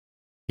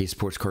Hey,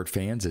 sports card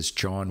fans, it's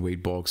John,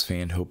 Wade Boggs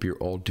fan. Hope you're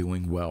all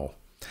doing well.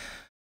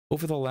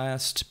 Over the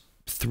last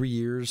 3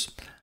 years,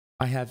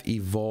 I have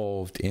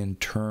evolved in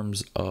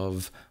terms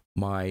of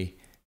my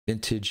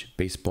vintage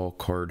baseball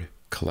card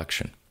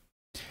collection.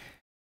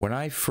 When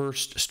I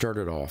first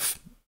started off,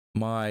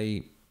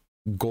 my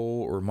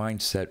goal or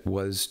mindset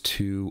was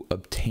to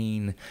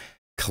obtain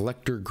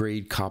collector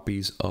grade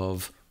copies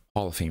of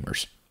Hall of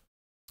Famers.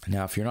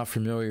 Now, if you're not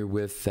familiar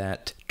with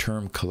that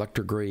term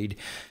collector grade,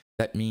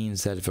 that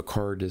means that if a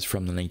card is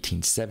from the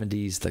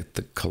 1970s,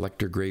 the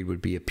collector grade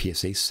would be a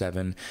PSA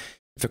 7.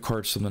 If a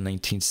card's from the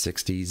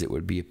 1960s, it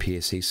would be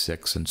a PSA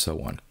 6, and so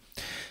on.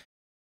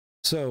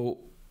 So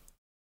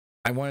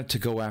I wanted to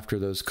go after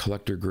those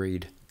collector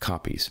grade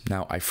copies.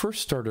 Now, I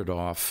first started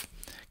off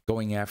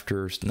going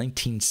after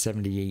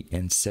 1978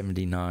 and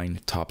 79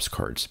 Topps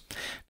cards.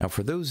 Now,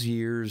 for those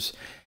years,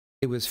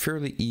 it was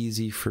fairly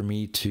easy for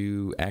me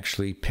to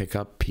actually pick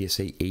up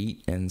PSA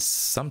 8 and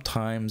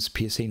sometimes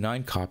PSA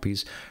 9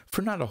 copies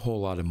for not a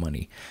whole lot of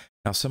money.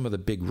 Now, some of the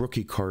big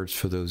rookie cards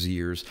for those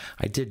years,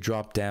 I did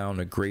drop down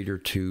a grade or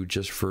two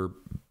just for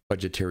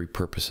budgetary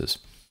purposes.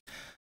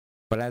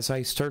 But as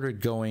I started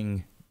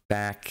going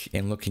back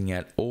and looking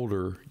at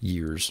older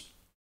years,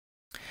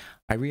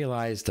 I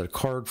realized that a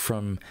card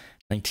from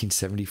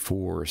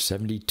 1974,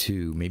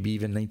 72, maybe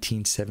even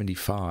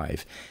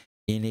 1975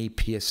 in a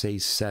PSA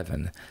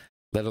 7,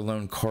 let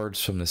alone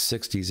cards from the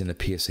 60s in a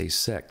PSA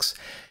 6.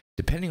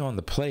 Depending on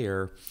the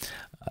player,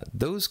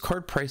 those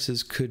card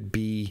prices could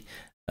be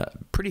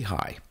pretty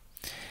high.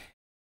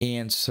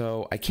 And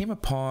so I came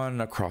upon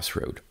a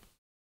crossroad.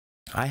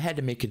 I had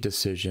to make a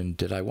decision.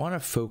 Did I want to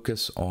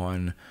focus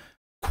on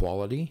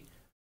quality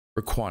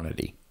or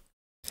quantity?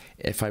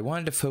 If I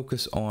wanted to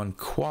focus on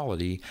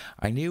quality,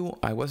 I knew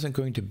I wasn't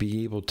going to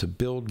be able to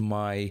build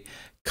my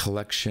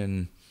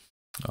collection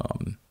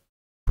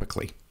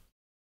quickly.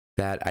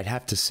 That I'd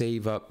have to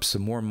save up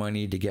some more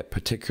money to get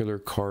particular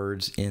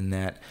cards in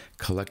that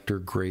collector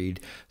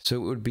grade. So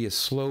it would be a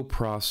slow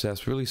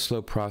process, really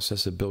slow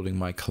process of building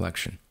my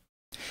collection.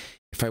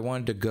 If I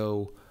wanted to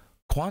go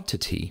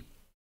quantity,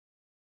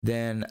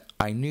 then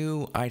I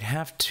knew I'd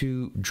have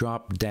to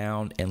drop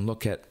down and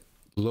look at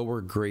lower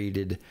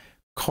graded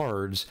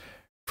cards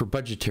for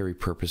budgetary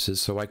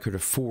purposes so I could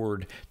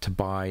afford to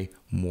buy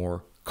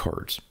more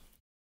cards.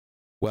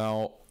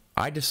 Well,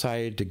 I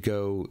decided to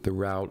go the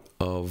route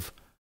of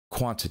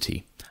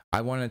quantity.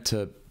 I wanted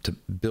to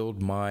build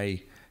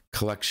my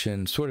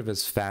collection sort of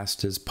as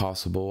fast as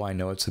possible. I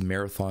know it's a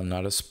marathon,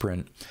 not a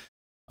sprint.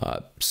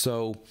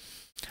 So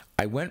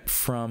I went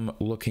from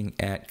looking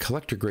at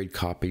collector grade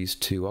copies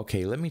to,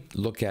 okay, let me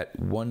look at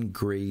one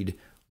grade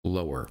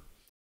lower.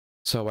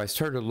 So I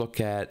started to look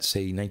at,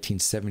 say,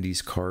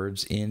 1970s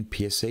cards in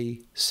PSA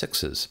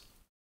 6s.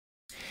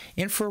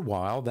 And for a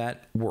while,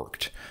 that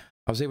worked.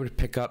 I was able to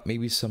pick up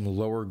maybe some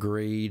lower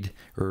grade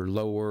or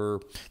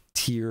lower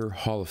tier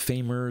Hall of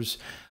Famers.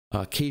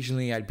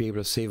 Occasionally, I'd be able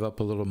to save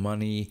up a little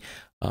money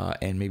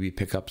and maybe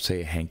pick up,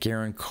 say, a Hank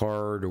Aaron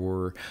card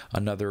or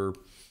another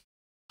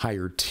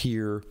higher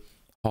tier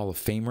Hall of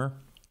Famer.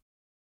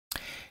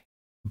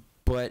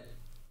 But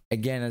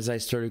again, as I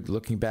started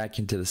looking back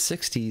into the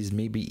 60s,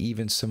 maybe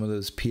even some of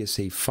those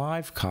PSA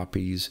 5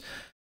 copies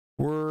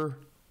were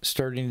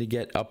starting to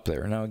get up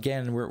there. Now,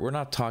 again, we're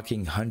not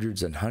talking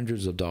hundreds and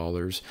hundreds of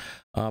dollars,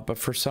 but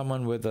for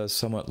someone with a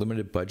somewhat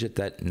limited budget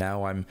that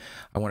now I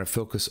want to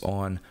focus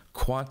on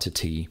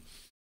quantity,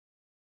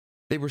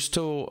 they were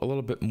still a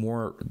little bit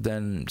more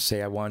than,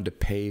 say, I wanted to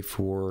pay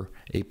for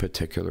a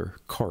particular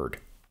card.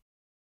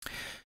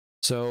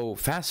 So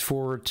fast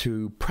forward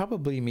to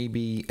probably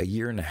maybe a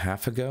year and a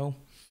half ago,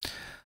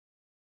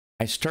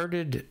 I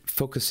started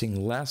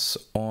focusing less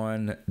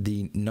on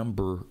the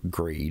number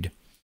grade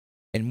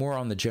and more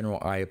on the general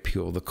eye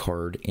appeal of the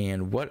card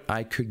and what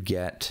I could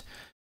get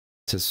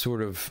to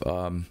sort of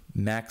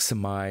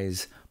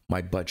maximize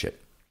my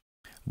budget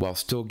while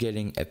still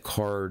getting a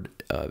card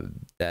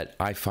that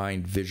I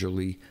find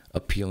visually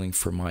appealing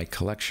for my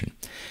collection.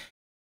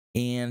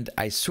 And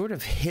I sort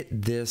of hit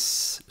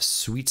this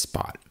sweet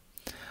spot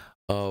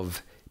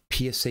of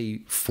PSA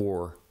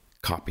 4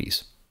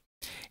 copies.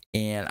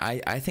 And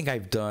I think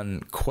I've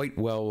done quite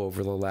well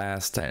over the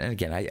last, and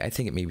again, I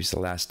think it maybe it's the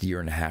last year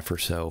and a half or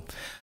so,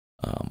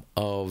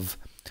 of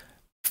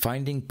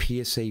finding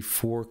PSA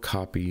 4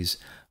 copies,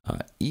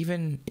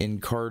 even in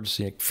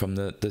cards from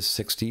the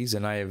 60s.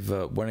 And I have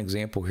one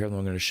example here that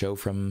I'm going to show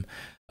from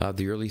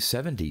the early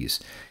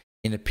 70s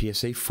in a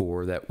PSA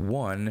 4 that,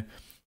 one,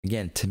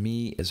 again, to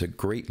me is a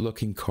great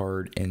looking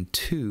card, and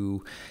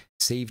two,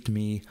 saved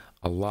me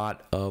a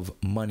lot of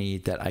money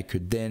that I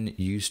could then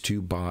use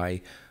to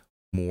buy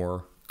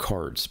more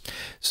cards.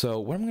 So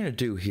what I'm going to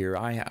do here,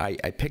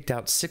 I picked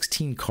out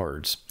 16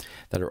 cards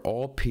that are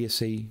all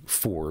PSA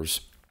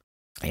 4s,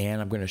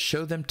 and I'm going to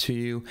show them to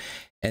you,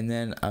 and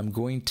then I'm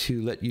going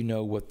to let you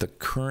know what the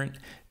current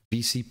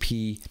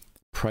VCP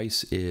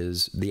price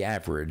is, the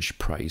average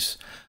price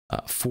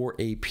for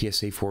a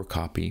PSA 4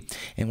 copy,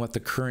 and what the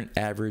current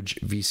average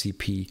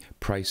VCP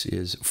price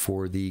is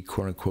for the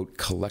quote-unquote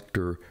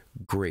collector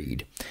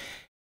grade.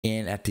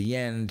 and at the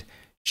end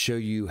show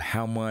you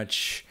how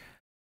much,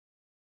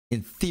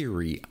 in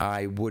theory,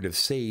 I would have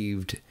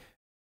saved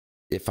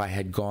if I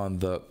had gone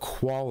the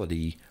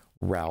quality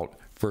route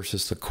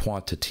versus the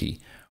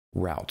quantity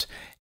route.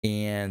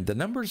 And the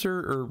numbers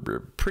are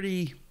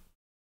pretty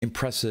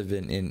impressive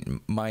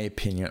in my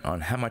opinion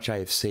on how much I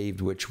have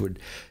saved, which would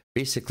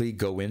basically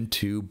go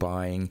into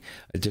buying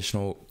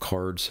additional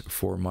cards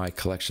for my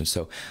collection.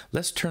 So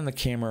let's turn the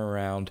camera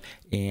around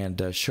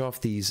and show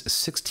off these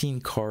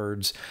 16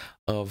 cards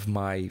of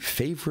my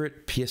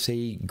favorite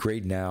PSA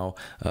grade now,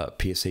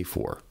 PSA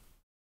 4.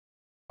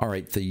 All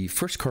right, the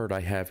first card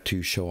I have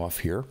to show off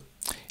here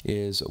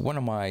is one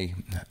of my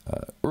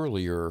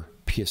earlier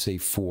PSA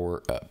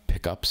 4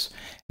 pickups,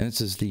 and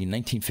this is the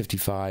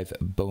 1955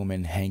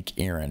 Bowman Hank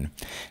Aaron.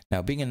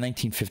 Now, being a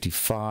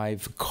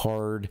 1955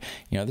 card,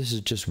 you know, this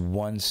is just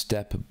one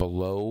step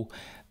below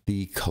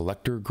the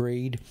collector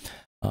grade,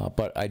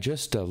 but I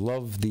just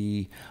love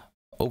the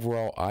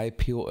overall eye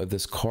appeal of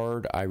this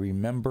card. I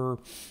remember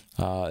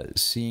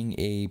seeing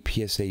a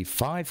PSA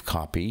 5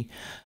 copy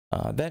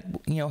that,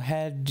 you know,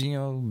 had, you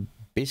know,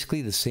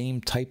 basically the same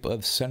type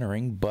of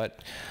centering,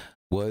 but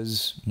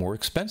was more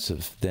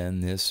expensive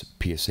than this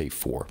PSA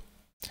 4.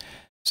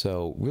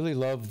 So really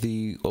love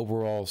the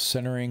overall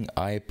centering,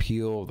 eye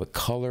appeal, the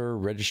color,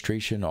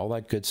 registration, all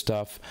that good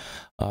stuff.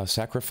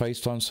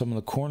 Sacrificed on some of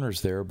the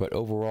corners there, but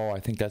overall I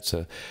think that's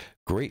a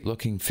great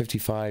looking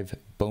 55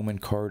 Bowman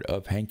card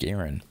of Hank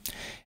Aaron.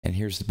 And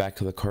here's the back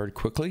of the card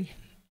quickly.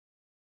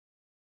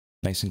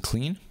 Nice and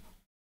clean.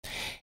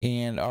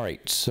 And all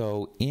right,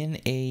 so in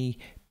a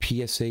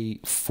PSA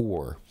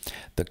 4,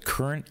 the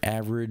current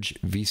average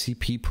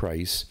VCP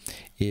price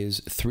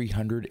is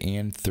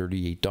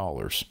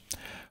 $338.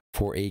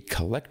 For a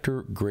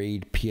collector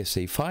grade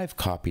PSA 5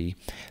 copy,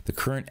 the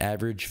current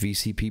average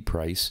VCP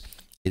price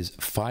is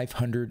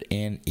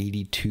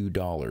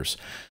 $582.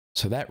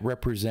 So that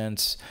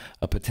represents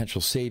a potential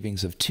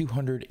savings of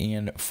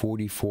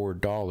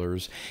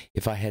 $244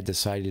 if I had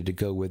decided to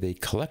go with a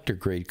collector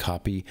grade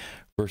copy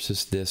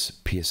versus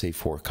this PSA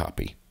 4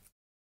 copy.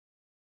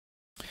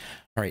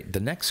 All right, the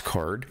next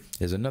card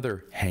is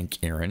another Hank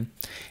Aaron,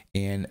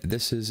 and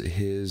this is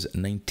his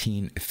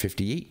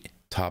 1958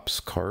 Topps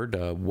card,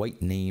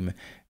 white name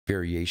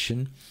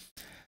variation.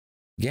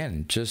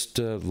 Again, just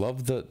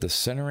love the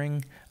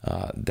centering,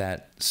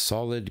 that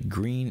solid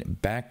green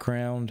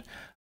background.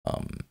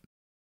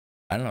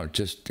 I don't know,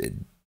 just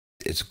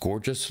it's a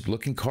gorgeous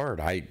looking card.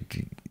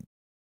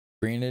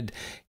 Granted,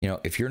 you know,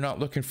 if you're not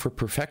looking for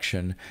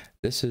perfection,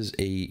 this is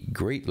a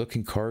great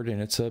looking card, and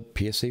it's a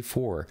PSA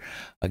 4.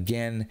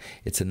 Again,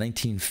 it's a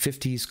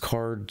 1950s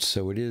card,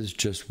 so it is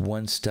just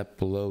one step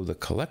below the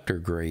collector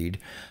grade,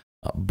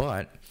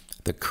 but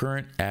the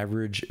current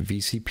average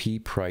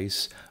VCP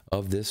price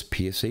of this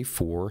PSA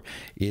 4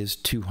 is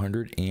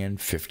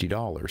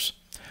 $250.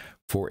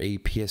 For a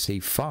PSA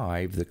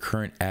 5, the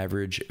current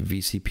average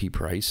VCP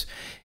price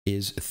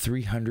is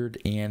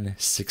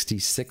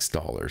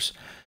 $366.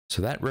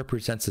 So that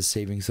represents a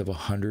savings of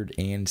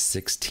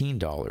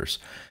 $116.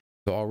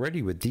 So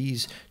already with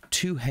these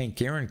two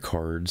Hank Aaron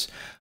cards,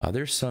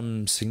 there's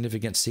some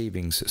significant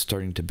savings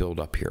starting to build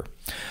up here.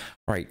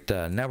 All right,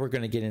 now we're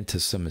going to get into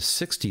some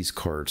 60s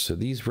cards. So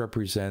these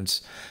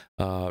represent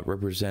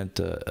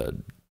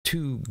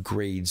two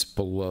grades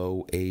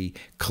below a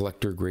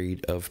collector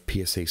grade of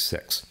PSA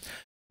 6.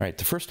 All right,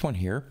 the first one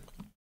here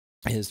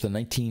is the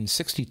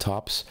 1960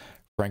 Topps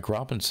Frank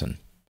Robinson.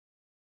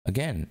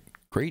 Again,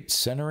 great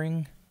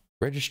centering,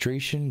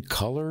 registration,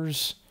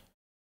 colors.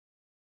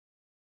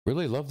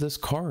 Really love this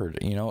card.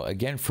 You know,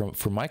 again,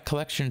 for my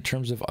collection in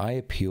terms of eye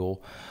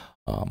appeal,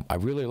 I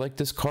really like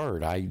this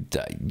card.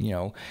 You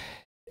know,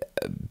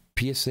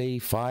 PSA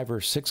 5 or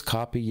 6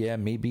 copy, yeah,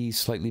 maybe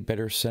slightly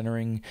better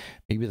centering.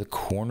 Maybe the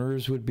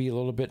corners would be a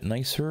little bit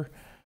nicer.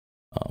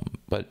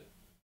 But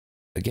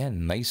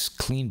again, nice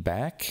clean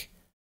back.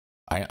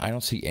 I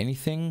don't see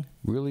anything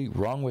really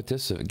wrong with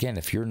this. Again,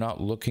 if you're not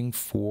looking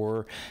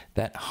for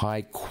that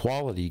high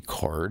quality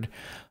card,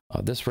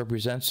 this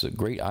represents a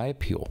great eye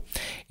appeal.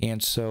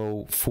 And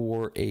so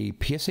for a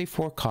PSA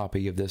 4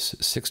 copy of this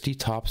 60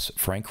 Topps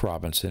Frank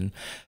Robinson,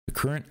 the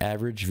current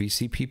average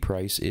VCP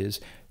price is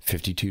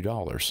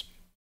 $52.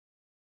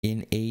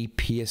 In a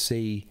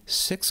PSA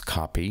 6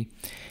 copy,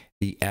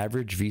 the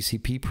average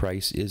VCP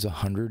price is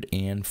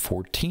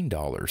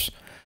 $114.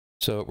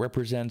 So it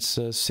represents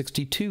a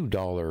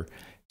 $62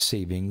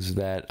 savings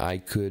that I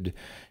could,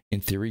 in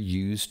theory,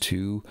 use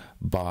to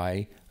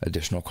buy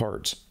additional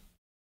cards.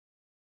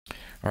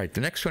 All right,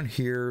 the next one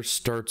here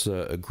starts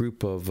a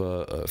group of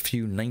a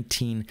few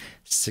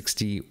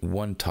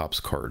 1961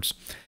 Topps cards.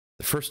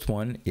 The first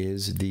one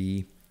is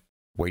the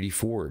Whitey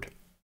Ford.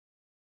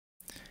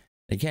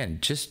 Again,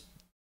 just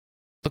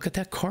look at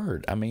that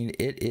card. I mean,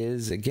 it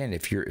is, again,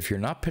 if you're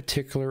not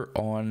particular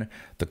on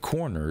the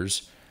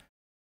corners,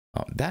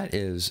 that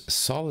is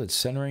solid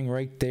centering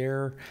right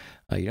there.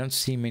 You don't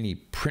see many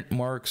print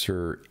marks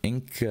or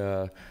ink you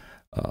know,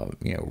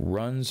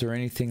 runs or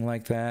anything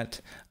like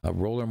that,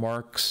 roller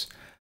marks.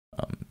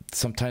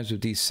 Sometimes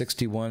with these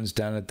 61s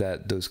down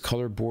at those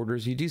color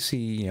borders, you do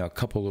see, a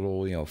couple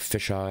little,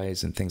 fish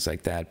eyes and things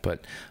like that,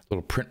 but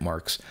little print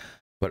marks.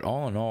 But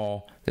all in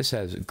all, this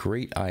has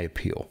great eye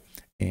appeal.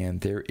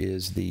 And there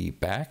is the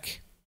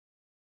back.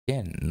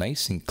 Again,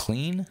 nice and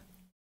clean.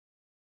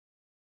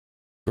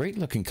 Great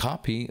looking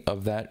copy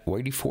of that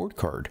Whitey Ford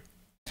card.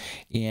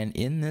 And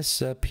in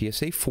this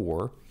PSA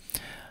 4,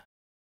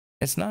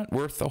 it's not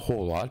worth a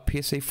whole lot.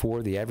 PSA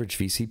 4, the average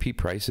VCP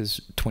price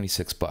is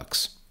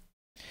 $26.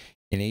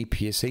 In a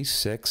PSA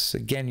 6,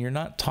 again, you're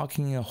not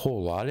talking a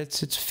whole lot.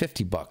 It's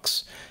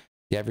 $50.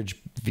 The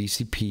average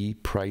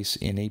VCP price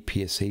in a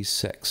PSA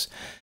 6.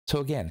 So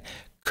again,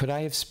 could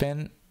I have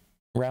spent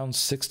around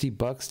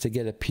 $60 to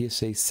get a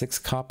PSA 6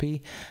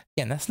 copy?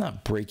 Again, that's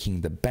not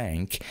breaking the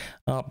bank,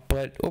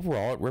 but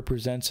overall it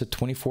represents a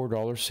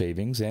 $24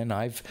 savings, and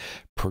I've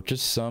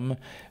purchased some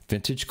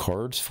vintage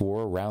cards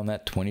for around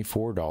that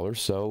 $24,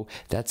 so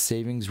that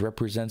savings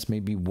represents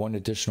maybe one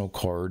additional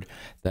card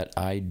that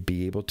I'd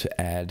be able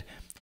to add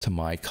to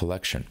my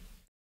collection.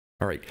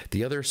 All right,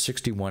 the other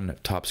 61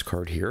 Topps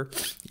card here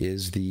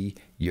is the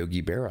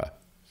Yogi Berra.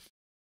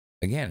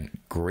 Again,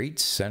 great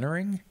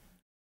centering.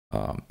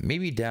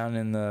 Maybe down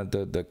in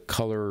the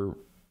color,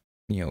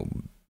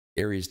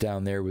 areas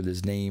down there with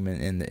his name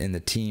and in the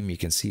team, you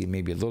can see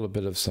maybe a little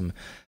bit of some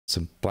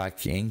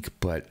black ink,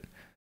 but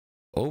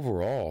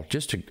overall,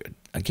 just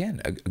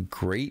a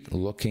great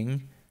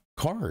looking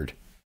card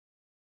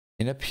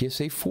in a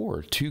PSA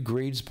 4, 2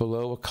 grades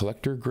below a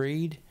collector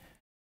grade.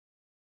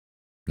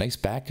 Nice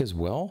back as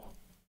well.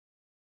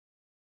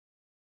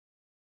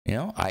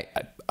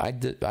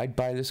 I'd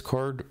buy this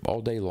card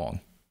all day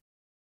long.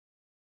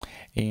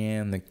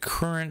 And the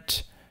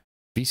current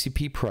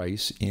VCP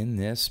price in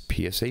this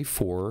PSA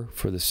 4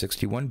 for the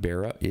 61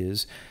 Berra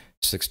is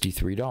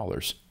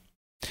 $63.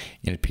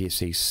 In a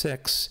PSA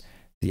 6,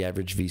 the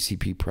average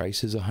VCP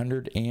price is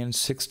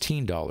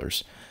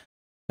 $116.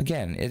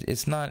 Again,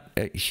 it's not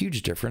a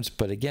huge difference,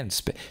 but again,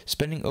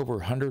 spending over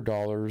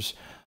 $100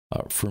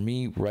 for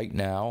me right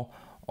now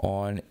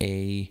on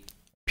a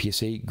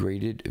PSA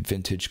graded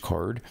vintage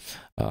card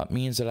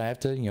means that I have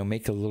to,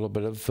 make a little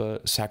bit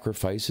of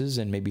sacrifices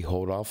and maybe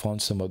hold off on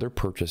some other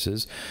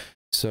purchases.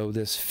 So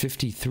this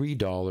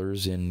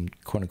 $53 in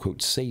quote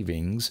unquote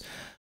savings,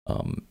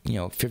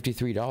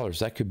 $53,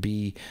 that could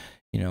be,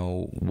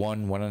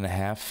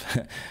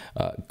 1.5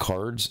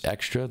 cards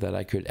extra that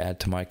I could add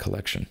to my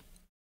collection.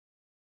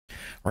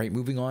 All right,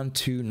 moving on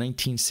to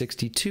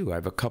 1962. I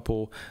have a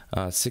couple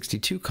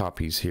 62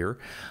 copies here.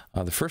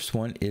 The first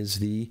one is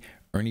the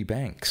Ernie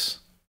Banks.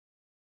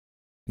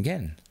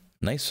 Again,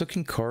 nice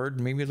looking card,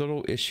 maybe a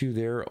little issue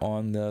there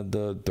on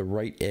the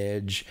right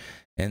edge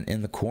and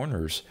in the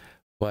corners,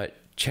 but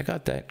check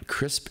out that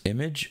crisp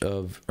image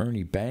of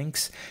Ernie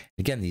Banks.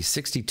 Again, these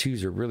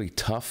 62s are really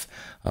tough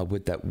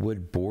with that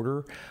wood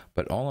border,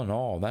 but all in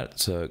all,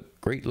 that's a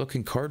great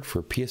looking card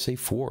for PSA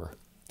 4.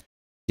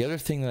 The other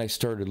thing that I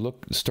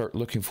start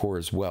looking for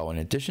as well, in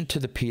addition to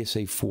the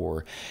PSA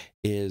 4,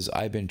 is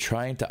I've been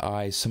trying to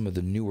eye some of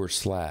the newer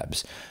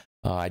slabs.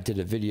 I did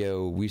a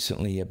video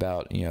recently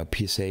about,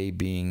 PSA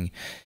being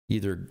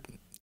either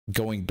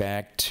going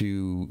back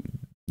to,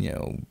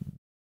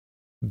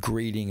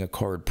 grading a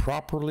card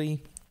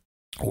properly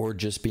or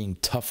just being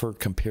tougher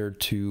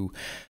compared to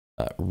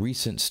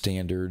recent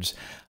standards.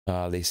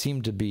 They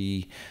seem to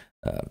be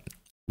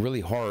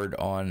really hard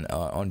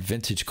on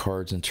vintage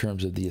cards in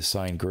terms of the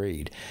assigned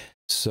grade.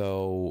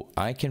 So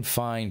I can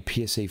find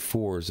PSA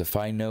 4s if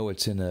I know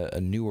it's in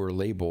a newer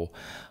label.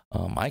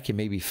 I can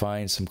maybe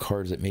find some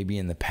cards that maybe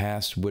in the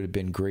past would have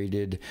been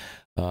graded,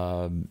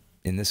 in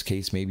this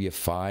case, maybe a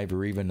 5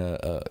 or even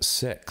a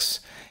 6,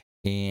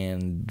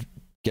 and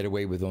get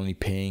away with only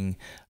paying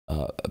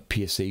a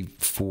PSA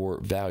 4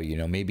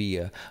 value. Maybe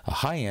a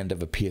high end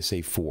of a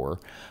PSA 4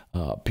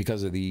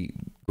 because of the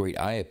great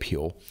eye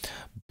appeal.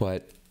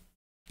 But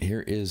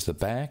here is the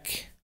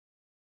back.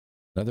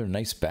 Another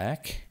nice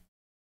back.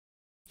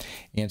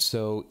 And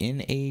so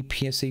in a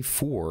PSA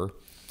 4,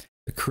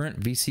 the current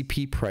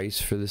VCP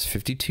price for this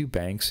 52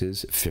 Banks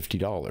is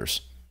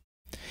 $50.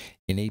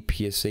 In a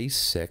PSA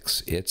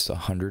 6, it's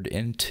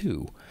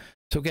 $102.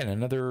 So again,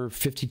 another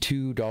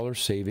 $52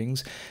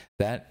 savings.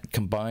 That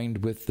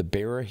combined with the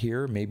Berra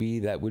here, maybe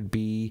that would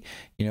be,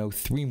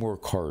 3 more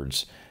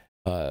cards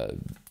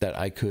that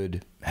I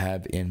could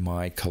have in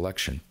my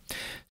collection.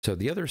 So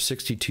the other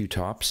 62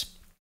 Topps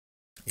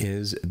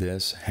is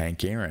this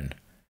Hank Aaron.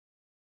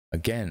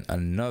 Again,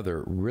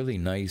 another really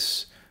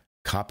nice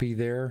copy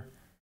there.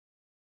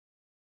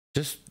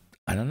 Just,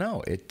 I don't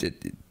know.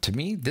 To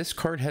me, this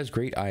card has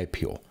great eye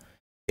appeal.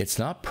 It's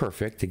not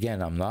perfect.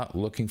 Again, I'm not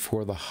looking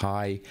for the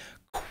high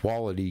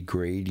quality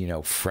grade,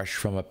 fresh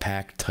from a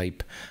pack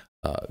type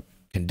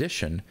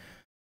condition,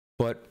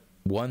 but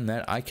one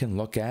that I can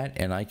look at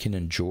and I can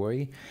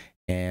enjoy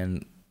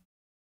and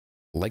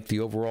like the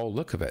overall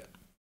look of it.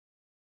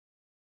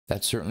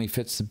 That certainly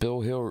fits the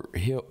bill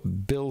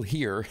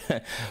here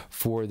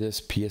for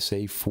this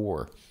PSA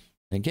 4.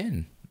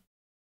 Again,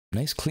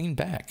 nice clean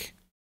back.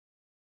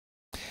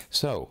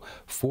 So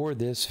for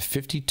this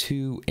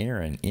 52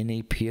 Aaron in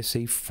a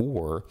PSA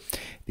 4,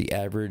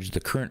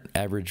 the current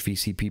average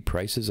VCP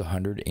price is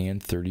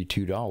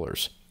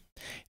 $132.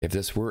 If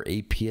this were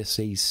a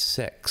PSA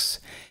 6,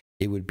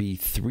 it would be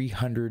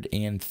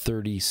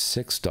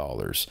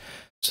 $336.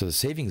 So the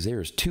savings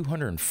there is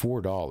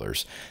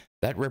 $204.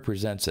 That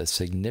represents a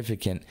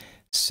significant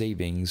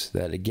savings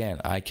that, again,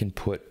 I can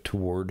put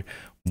toward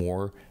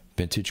more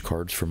vintage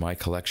cards for my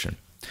collection.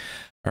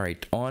 All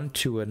right, on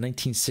to a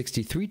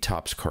 1963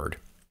 Topps card.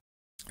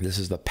 This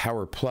is the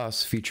Power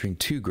Plus, featuring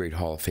two great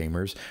Hall of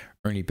Famers,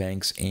 Ernie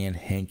Banks and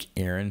Hank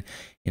Aaron,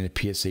 in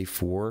a PSA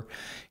 4.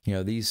 You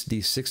know, these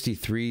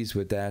 63s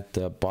with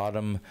that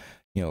bottom,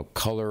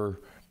 color,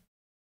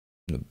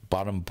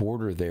 bottom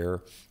border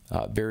there,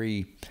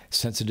 very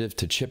sensitive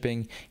to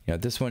chipping.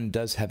 This one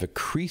does have a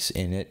crease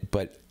in it,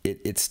 but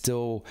it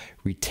still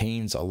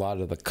retains a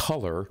lot of the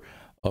color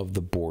of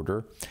the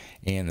border,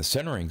 and the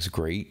centering's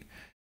great.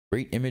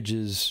 Great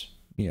images.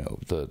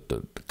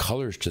 The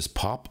colors just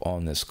pop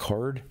on this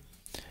card.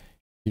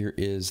 Here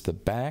is the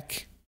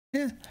back.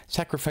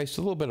 Sacrificed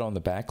a little bit on the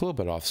back, a little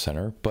bit off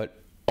center,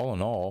 but all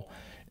in all,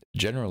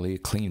 generally a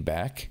clean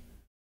back.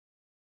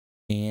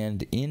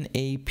 And in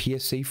a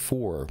PSA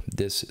 4,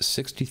 this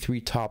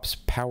 63 Topps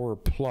Power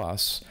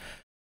Plus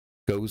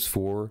goes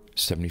for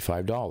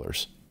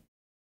 $75.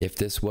 If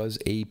this was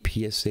a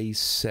PSA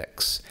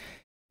 6,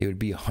 it would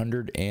be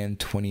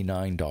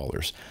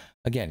 $129.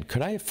 Again,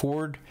 could I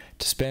afford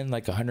to spend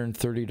like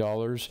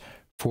 $130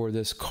 for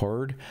this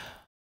card?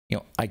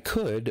 I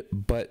could,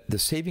 but the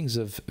savings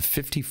of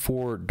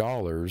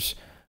 $54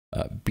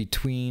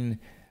 between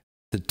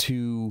the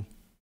two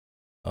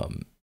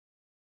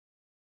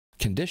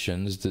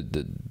conditions,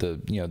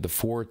 the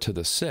 4 to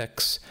the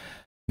 6,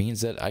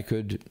 means that I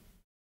could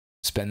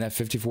spend that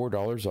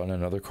 $54 on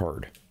another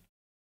card.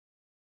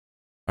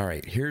 All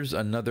right, here's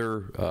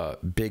another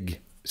big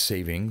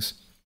savings.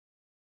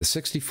 The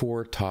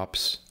 64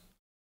 Topps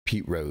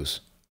Pete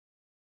Rose.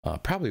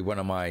 Probably one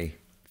of my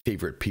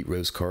favorite Pete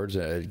Rose cards.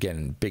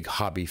 Again, big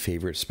hobby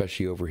favorite,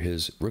 especially over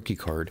his rookie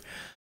card.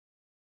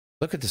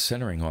 Look at the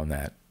centering on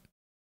that.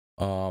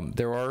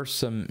 There are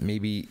some,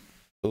 maybe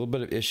a little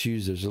bit of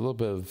issues. There's a little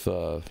bit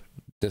of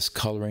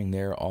discoloring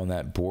there on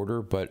that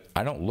border, but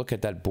I don't look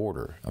at that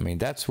border. I mean,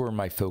 that's where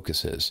my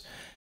focus is.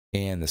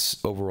 And this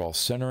overall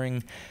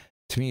centering,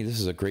 to me, this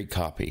is a great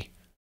copy.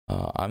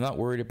 I'm not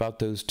worried about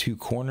those two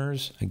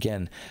corners.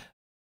 Again,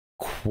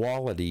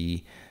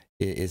 quality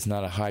is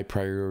not a high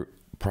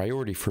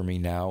priority for me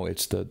now.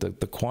 It's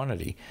the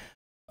quantity.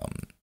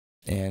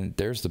 And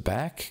there's the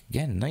back.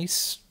 Again,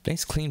 nice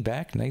clean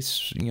back.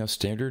 Nice,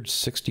 standard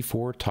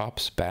 64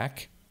 Topps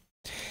back.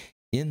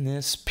 In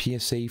this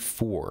PSA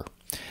 4,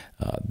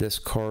 this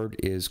card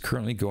is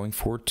currently going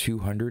for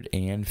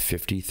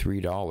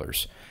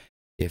 $253.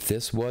 If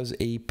this was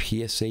a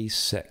PSA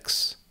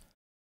 6,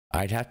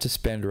 I'd have to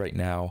spend right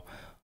now,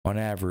 on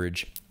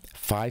average,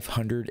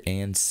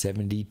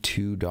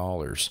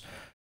 $572.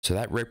 So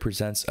that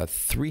represents a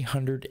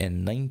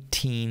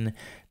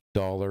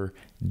 $319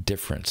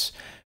 difference,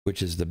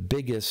 which is the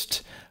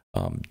biggest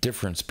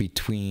difference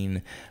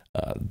between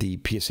the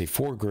PSA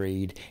 4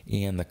 grade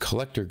and the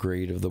collector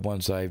grade of the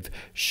ones I've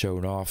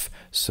shown off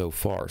so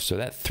far. So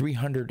that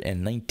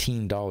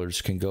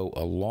 $319 can go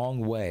a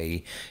long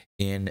way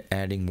in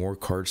adding more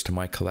cards to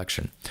my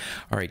collection.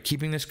 All right,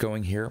 keeping this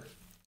going here.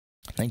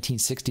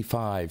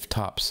 1965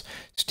 Topps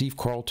Steve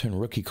Carlton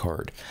rookie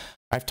card.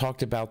 I've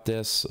talked about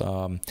this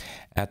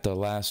at the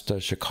last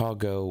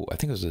Chicago, I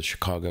think it was the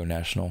Chicago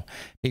National,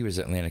 maybe it was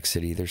Atlantic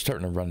City. They're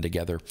starting to run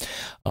together.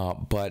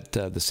 But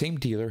the same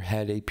dealer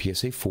had a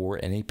PSA 4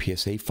 and a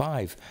PSA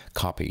 5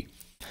 copy.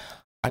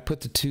 I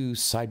put the two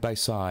side by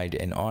side,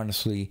 and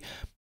honestly,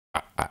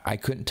 I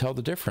couldn't tell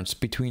the difference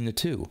between the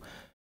two.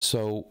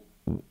 So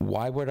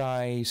why would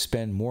I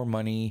spend more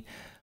money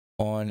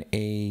on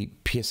a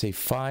PSA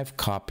 5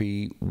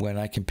 copy when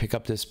I can pick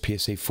up this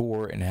PSA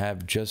 4 and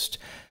have just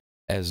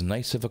as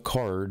nice of a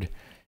card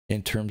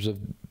in terms of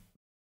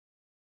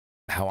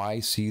how I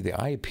see the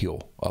eye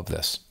appeal of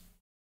this?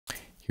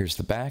 Here's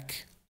the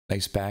back.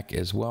 Nice back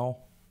as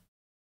well.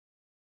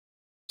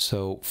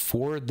 So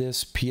for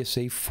this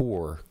PSA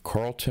 4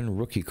 Carlton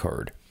rookie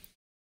card,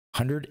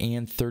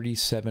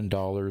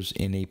 $137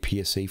 in a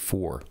PSA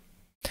 4.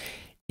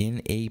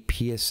 In a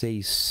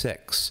PSA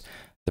 6,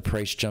 the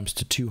price jumps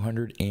to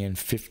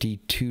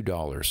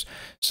 $252.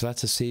 So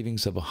that's a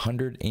savings of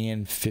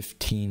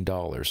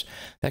 $115.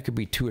 That could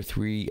be 2 or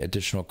 3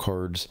 additional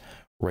cards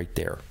right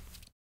there.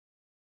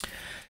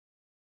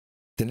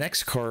 The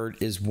next card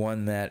is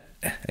one that,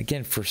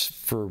 again,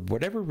 for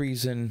whatever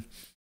reason,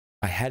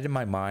 I had in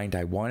my mind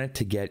I wanted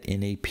to get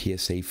in a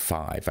PSA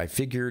 5. I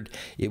figured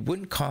it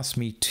wouldn't cost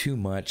me too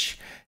much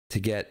to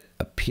get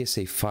a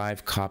PSA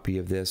 5 copy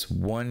of this,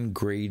 one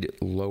grade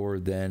lower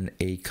than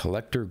a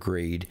collector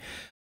grade,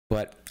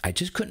 but I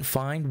just couldn't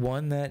find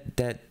one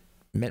that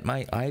met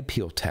my eye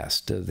appeal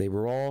test. They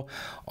were all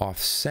off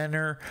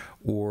center,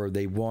 or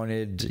they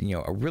wanted, you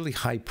know, a really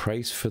high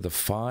price for the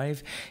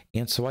 5,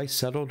 and so I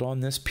settled on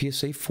this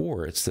PSA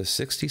 4. It's the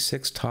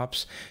 66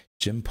 Topps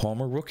Jim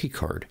Palmer rookie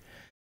card.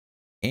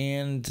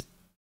 And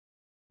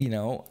you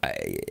know,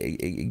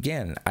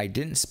 again, I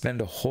didn't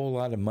spend a whole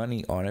lot of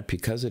money on it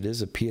because it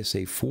is a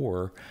PSA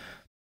 4.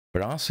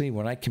 But honestly,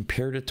 when I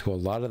compared it to a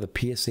lot of the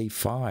PSA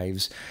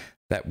 5s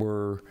that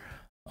were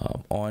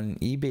on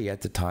eBay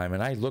at the time,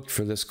 and I looked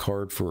for this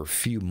card for a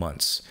few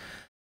months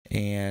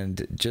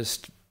and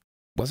just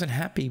wasn't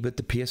happy with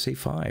the PSA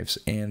 5s.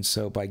 And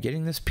so by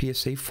getting this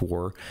PSA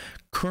 4,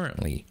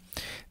 currently,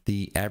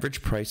 the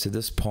average price of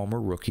this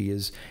Palmer rookie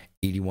is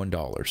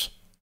 $81.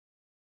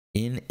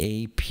 In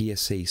a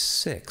PSA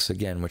 6,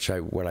 again, which I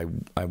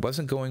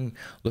wasn't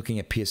looking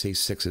at PSA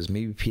 6s,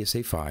 maybe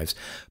PSA 5s,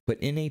 but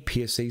in a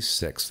PSA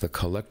 6, the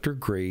collector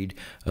grade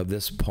of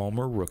this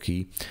Palmer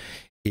rookie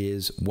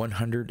is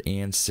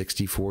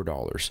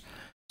 $164.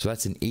 So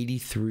that's an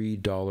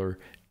 $83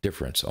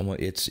 difference.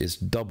 It's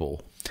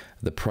double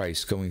the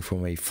price going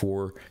from a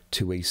 4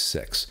 to a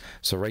 6.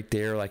 So right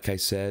there, like I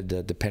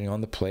said, depending on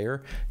the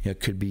player, you know,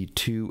 it could be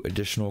 2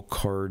 additional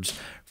cards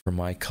for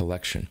my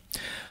collection.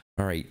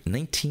 All right,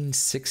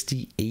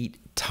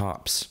 1968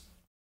 Topps.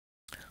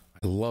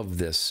 I love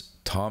this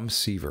Tom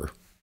Seaver.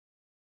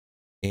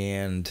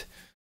 And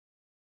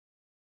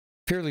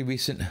fairly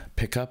recent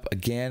pickup.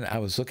 Again, I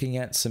was looking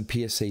at some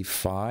PSA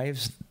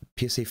 5s.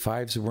 PSA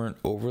 5s weren't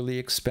overly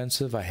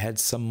expensive. I had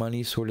some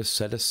money sort of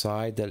set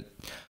aside that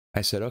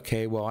I said,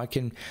 okay, well, I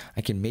can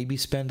maybe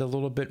spend a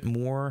little bit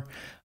more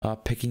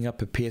picking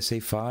up a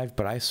PSA 5,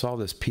 but I saw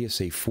this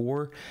PSA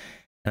 4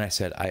 and I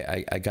said,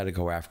 I got to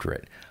go after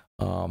it.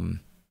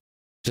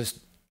 Just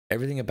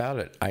everything about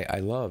it I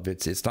love.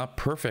 It's not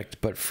perfect,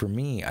 but for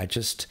me, I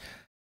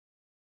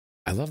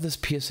love this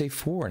PSA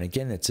 4. And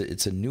again, it's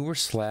a newer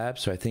slab,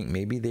 so I think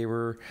maybe they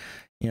were,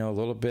 you know, a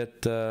little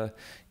bit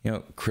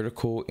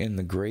critical in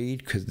the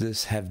grade. Could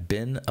this have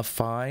been a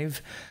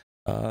 5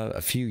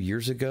 a few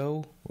years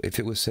ago if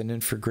it was sent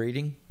in for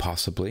grading?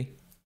 Possibly.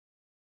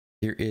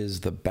 Here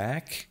is the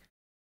back.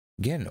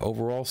 Again,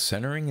 overall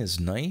centering is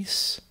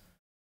nice.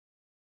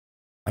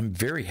 I'm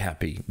very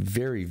happy,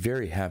 very,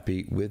 very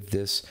happy with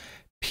this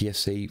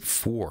PSA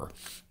 4.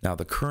 Now,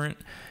 the current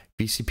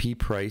VCP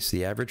price,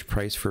 the average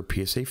price for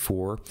a PSA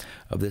 4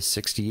 of this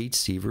 68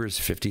 Seaver is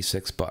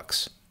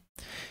 $56.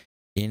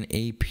 In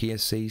a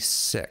PSA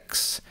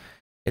 6,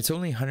 it's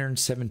only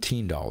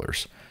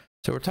 $117.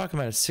 So we're talking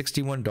about a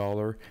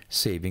 $61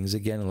 savings.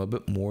 Again, a little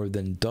bit more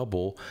than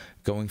double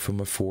going from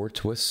a 4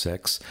 to a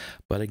 6.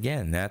 But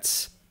again,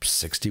 that's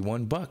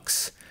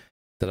 $61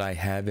 that I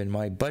have in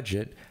my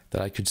budget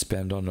that I could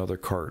spend on other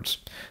cards.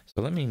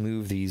 So let me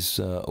move these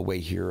away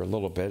here a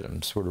little bit.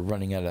 I'm sort of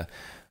running out of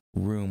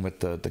room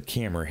with the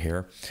camera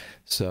here.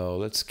 So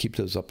let's keep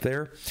those up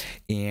there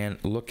and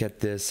look at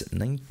this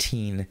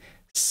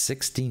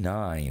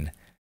 1969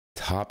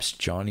 Topps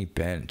Johnny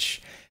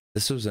Bench.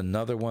 This was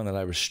another one that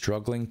I was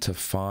struggling to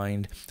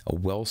find a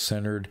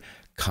well-centered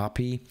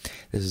copy.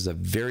 This is a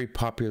very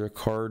popular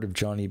card of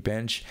Johnny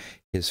Bench.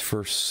 His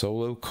first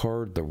solo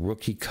card, the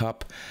Rookie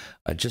Cup.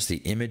 Just the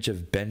image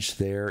of Bench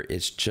there.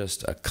 It's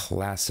just a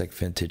classic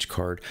vintage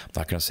card. I'm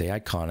not going to say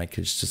iconic.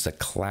 It's just a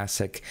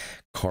classic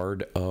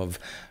card of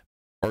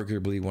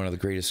arguably one of the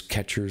greatest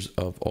catchers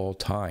of all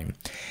time.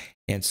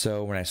 And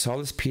so when I saw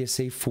this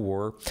PSA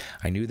 4,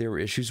 I knew there were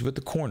issues with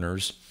the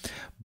corners,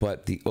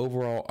 but the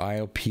overall eye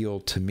appeal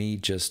to me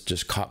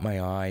just caught my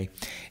eye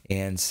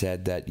and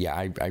said that, yeah,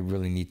 I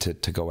really need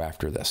to go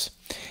after this.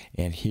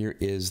 And here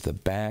is the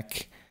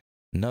back.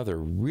 Another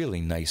really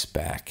nice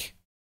back.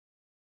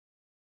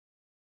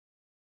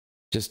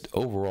 Just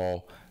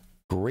overall,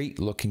 great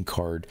looking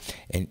card.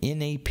 And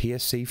in a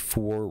PSA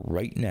 4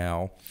 right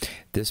now,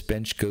 this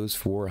bench goes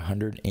for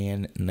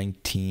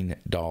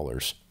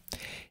 $119.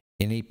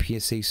 In a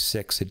PSA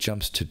 6, it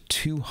jumps to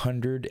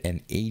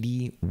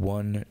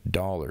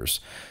 $281.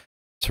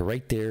 So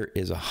right there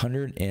is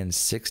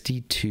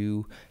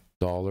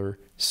 $162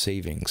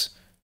 savings.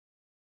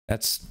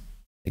 That's,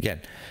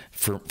 again,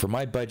 for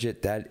my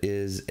budget, that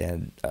is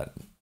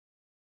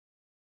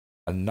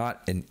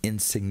not an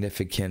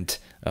insignificant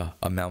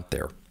amount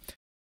there.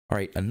 All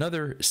right,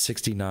 another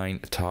 69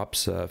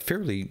 Topps,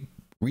 fairly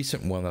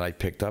recent one that I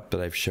picked up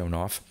that I've shown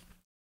off,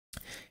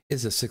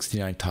 is a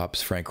 69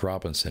 Topps Frank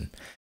Robinson.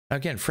 Now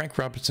again, Frank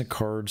Robinson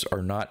cards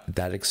are not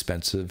that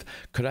expensive.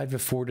 Could I have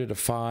afforded a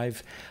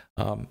 5?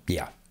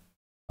 Yeah,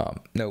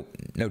 no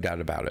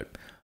doubt about it.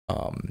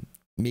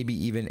 Maybe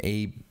even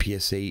a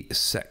PSA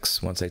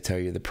 6 once I tell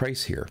you the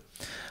price here.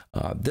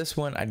 This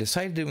one, I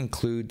decided to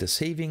include. The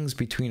savings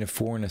between a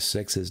 4 and a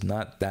 6 is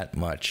not that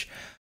much,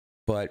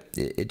 but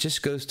it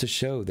just goes to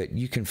show that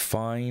you can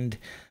find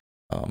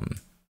a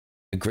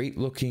great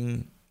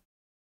looking,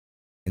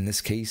 in this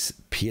case,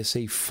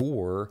 PSA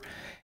 4,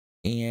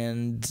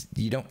 and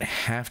you don't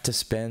have to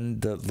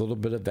spend a little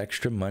bit of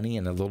extra money,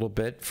 and a little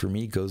bit, for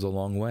me, goes a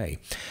long way.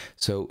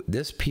 So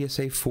this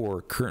PSA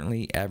 4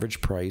 currently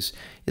average price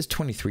is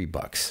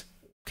 $23.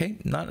 Okay,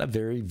 not a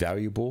very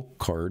valuable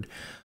card,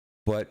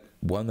 but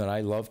one that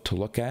I love to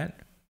look at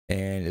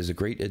and is a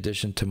great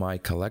addition to my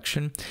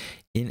collection.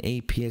 In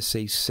a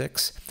PSA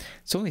 6,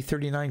 it's only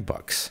 39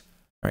 bucks.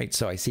 Right,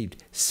 so I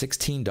saved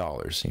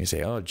 $16. And you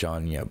say, "Oh,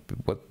 John,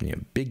 what?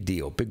 Big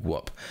deal, big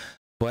whoop."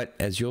 But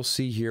as you'll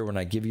see here, when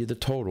I give you the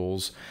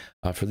totals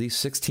for these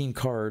 16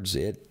 cards,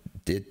 it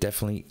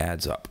definitely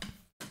adds up.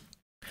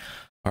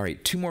 All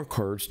right, 2 more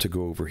cards to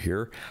go over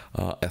here.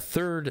 A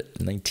third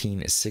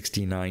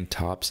 1969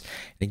 Topps.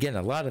 And again,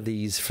 a lot of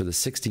these for the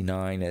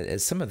 69,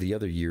 as some of the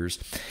other years,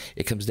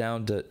 it comes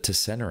down to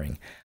centering.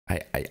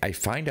 I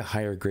find a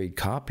higher grade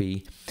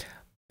copy,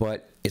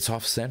 but it's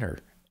off center.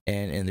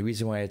 And the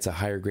reason why it's a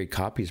higher grade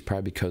copy is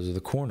probably because of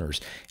the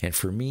corners. And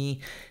for me,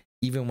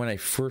 even when I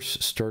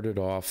first started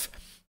off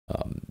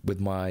with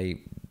my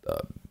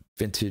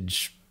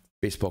vintage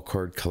baseball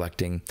card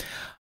collecting,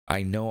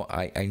 I knew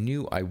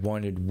I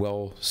wanted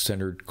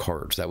well-centered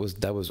cards. That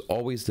was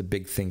always the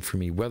big thing for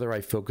me. Whether I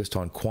focused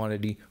on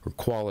quantity or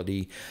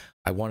quality,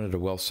 I wanted a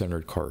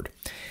well-centered card.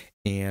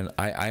 And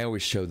I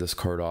always show this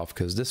card off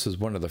because this is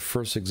one of the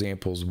first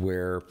examples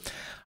where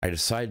I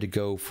decided to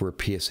go for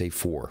a PSA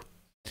 4.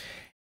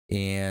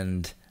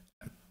 And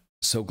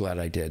so glad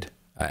I did.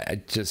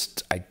 I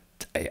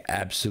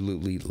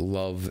absolutely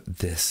love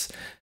this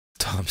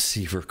Tom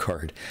Seaver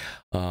card.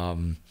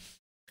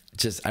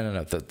 Just, I don't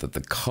know,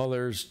 the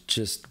colors,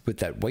 just with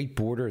that white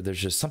border,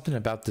 there's just something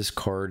about this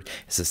card.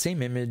 It's the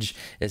same image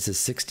as the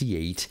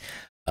 68,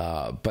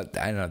 but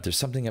I don't know, there's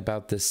something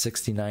about this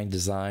 69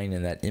 design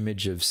and that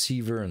image of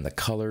Seaver and the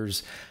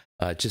colors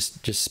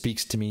just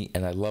speaks to me,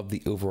 and I love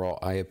the overall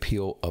eye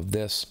appeal of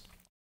this.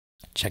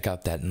 Check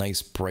out that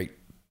nice bright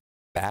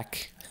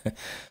back.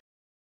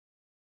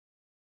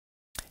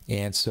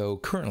 And so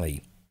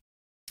currently,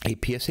 a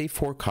PSA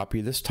 4 copy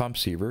of this Tom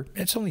Seaver,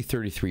 it's only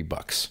 33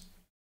 bucks.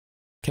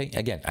 Okay,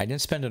 again, I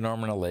didn't spend an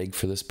arm and a leg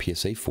for this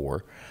PSA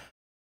 4,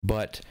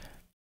 but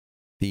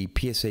the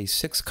PSA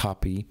 6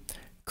 copy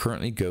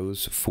currently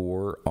goes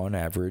for, on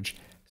average,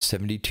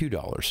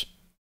 $72.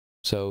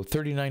 So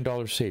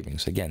 $39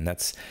 savings. Again,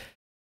 that's,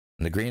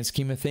 in the grand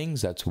scheme of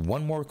things, that's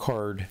one more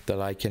card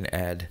that I can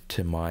add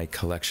to my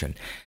collection.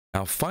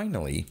 Now,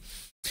 finally,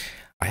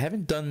 I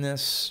haven't done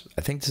this.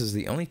 I think this is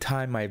the only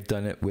time I've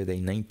done it with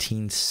a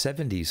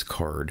 1970s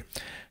card,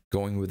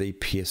 going with a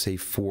PSA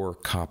 4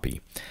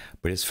 copy.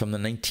 But it's from the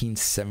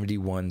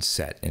 1971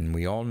 set. And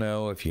we all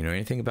know, if you know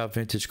anything about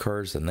vintage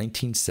cards, the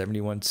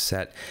 1971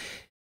 set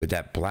with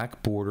that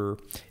black border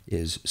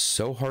is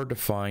so hard to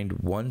find,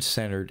 one,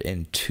 centered,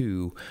 and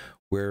two,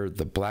 where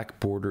the black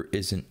border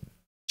isn't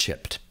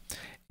chipped.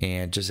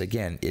 And just,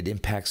 again, it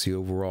impacts the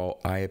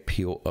overall eye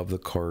appeal of the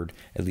card,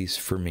 at least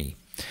for me.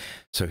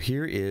 So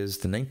here is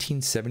the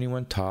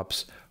 1971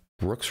 Topps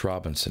Brooks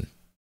Robinson.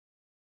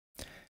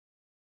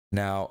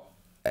 Now,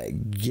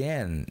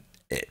 again,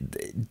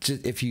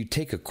 if you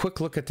take a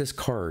quick look at this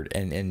card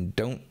and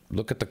don't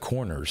look at the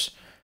corners,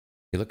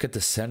 you look at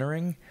the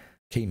centering,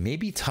 okay,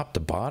 maybe top to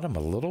bottom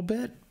a little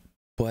bit,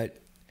 but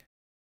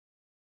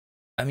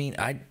I mean,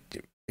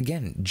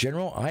 again,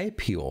 general eye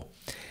appeal.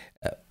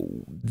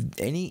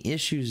 Any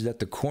issues that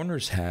the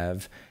corners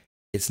have,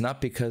 it's not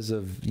because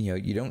of,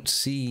 you don't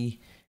see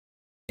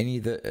any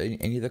of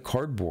the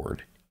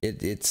cardboard.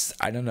 It's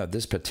I don't know,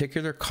 this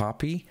particular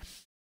copy,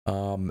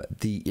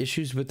 the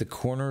issues with the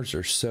corners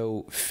are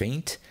so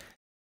faint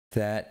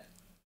that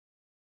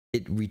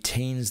it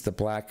retains the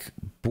black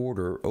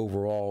border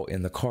overall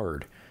in the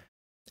card.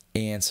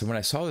 And so when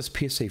I saw this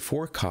PSA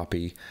 4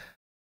 copy,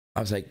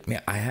 I was like,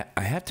 man, I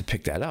have to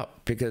pick that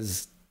up,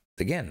 because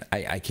again,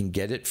 I can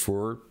get it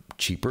for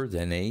cheaper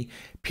than a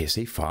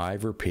PSA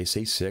 5 or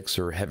PSA 6,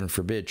 or heaven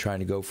forbid trying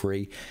to go for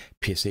a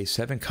PSA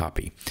 7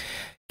 copy.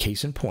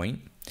 Case in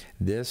point,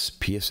 this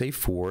PSA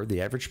 4,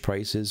 the average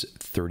price is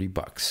 30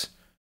 bucks.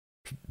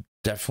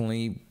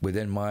 Definitely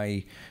within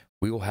my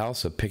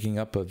wheelhouse of picking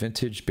up a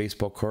vintage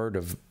baseball card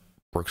of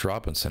Brooks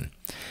Robinson.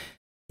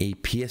 A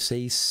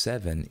PSA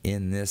 7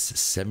 in this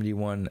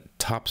 71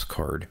 Topps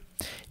card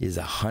is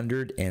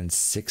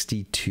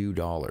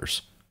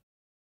 $162.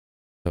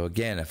 So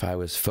again, if I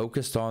was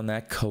focused on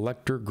that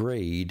collector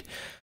grade,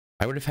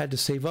 I would have had to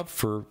save up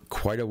for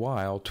quite a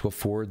while to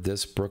afford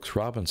this Brooks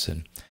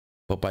Robinson.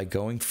 But by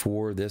going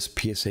for this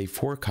PSA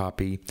 4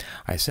 copy,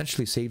 I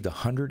essentially saved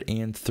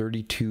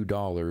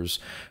 $132,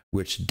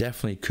 which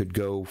definitely could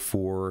go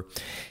for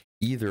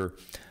either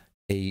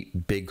a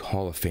big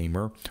Hall of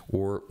Famer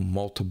or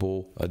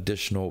multiple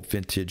additional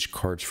vintage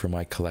cards for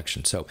my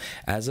collection. So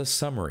as a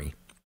summary,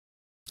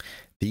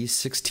 these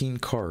 16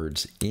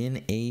 cards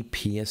in a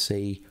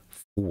PSA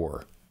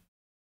 4,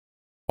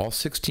 all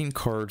 16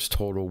 cards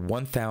total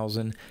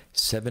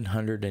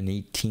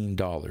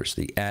 $1,718,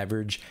 the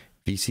average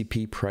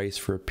VCP price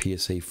for a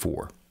PSA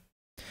 4.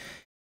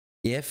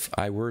 If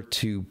I were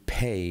to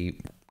pay,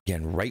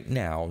 again, right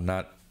now,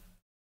 I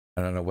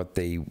don't know what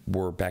they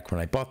were back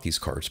when I bought these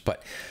cards,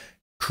 but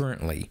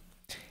currently,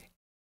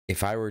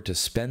 if I were to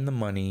spend the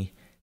money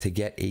to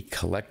get a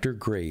collector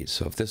grade,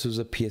 so if this was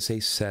a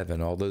PSA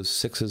 7, all those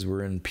 6s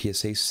were in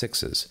PSA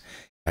 6s,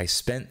 I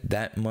spent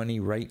that money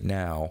right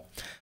now,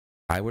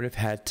 I would have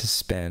had to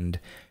spend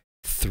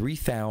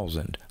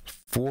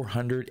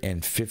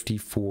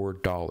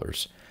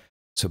 $3,454.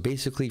 So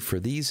basically, for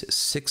these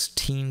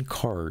 16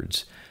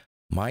 cards,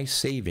 my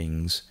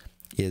savings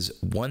is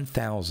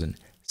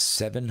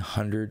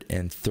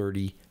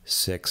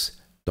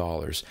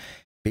 $1,736.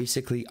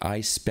 Basically,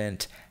 I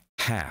spent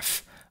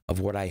half of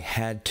what I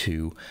had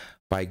to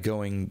by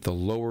going the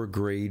lower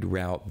grade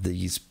route,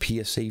 these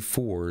PSA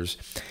 4s,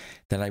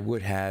 than I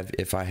would have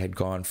if I had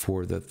gone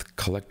for the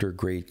collector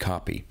grade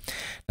copy.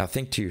 Now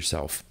think to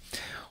yourself,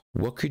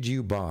 what could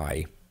you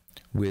buy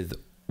with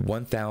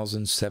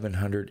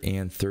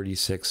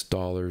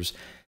 $1,736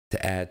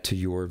 to add to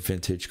your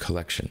vintage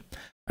collection?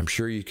 I'm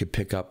sure you could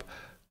pick up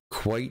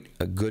quite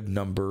a good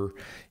number,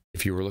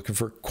 if you were looking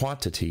for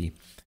quantity,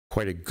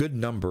 quite a good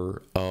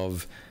number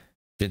of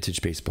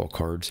vintage baseball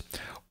cards.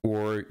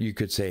 Or you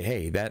could say,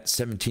 hey, that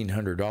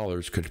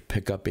 $1,700 could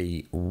pick up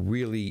a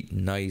really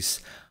nice,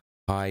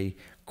 high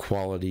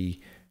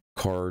quality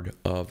card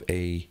of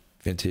a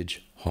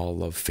vintage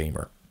Hall of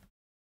Famer.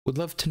 Would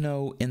love to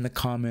know in the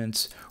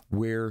comments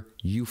where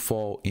you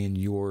fall in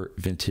your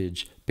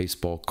vintage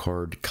baseball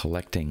card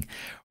collecting.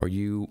 Are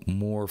you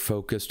more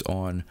focused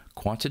on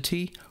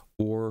quantity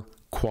or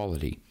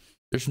quality?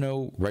 There's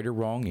no right or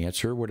wrong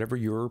answer, whatever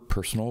your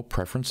personal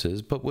preference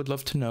is, but would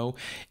love to know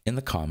in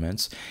the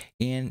comments.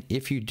 And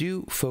if you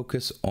do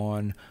focus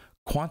on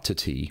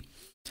quantity,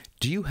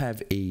 do you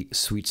have a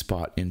sweet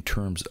spot in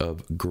terms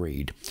of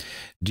grade?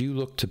 Do you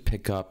look to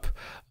pick up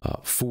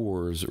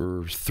 4s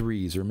or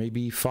 3s or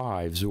maybe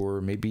 5s,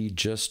 or maybe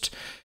just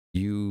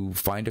you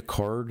find a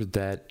card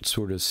that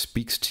sort of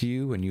speaks to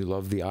you and you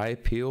love the eye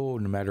appeal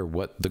no matter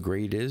what the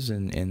grade is,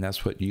 and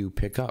that's what you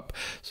pick up?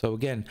 So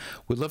again,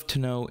 we'd love to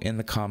know in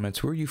the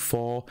comments where you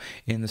fall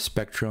in the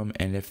spectrum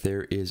and if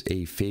there is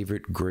a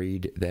favorite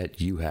grade that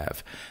you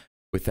have.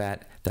 With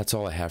that, that's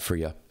all I have for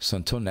you. So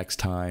until next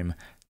time,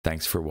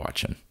 thanks for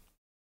watching.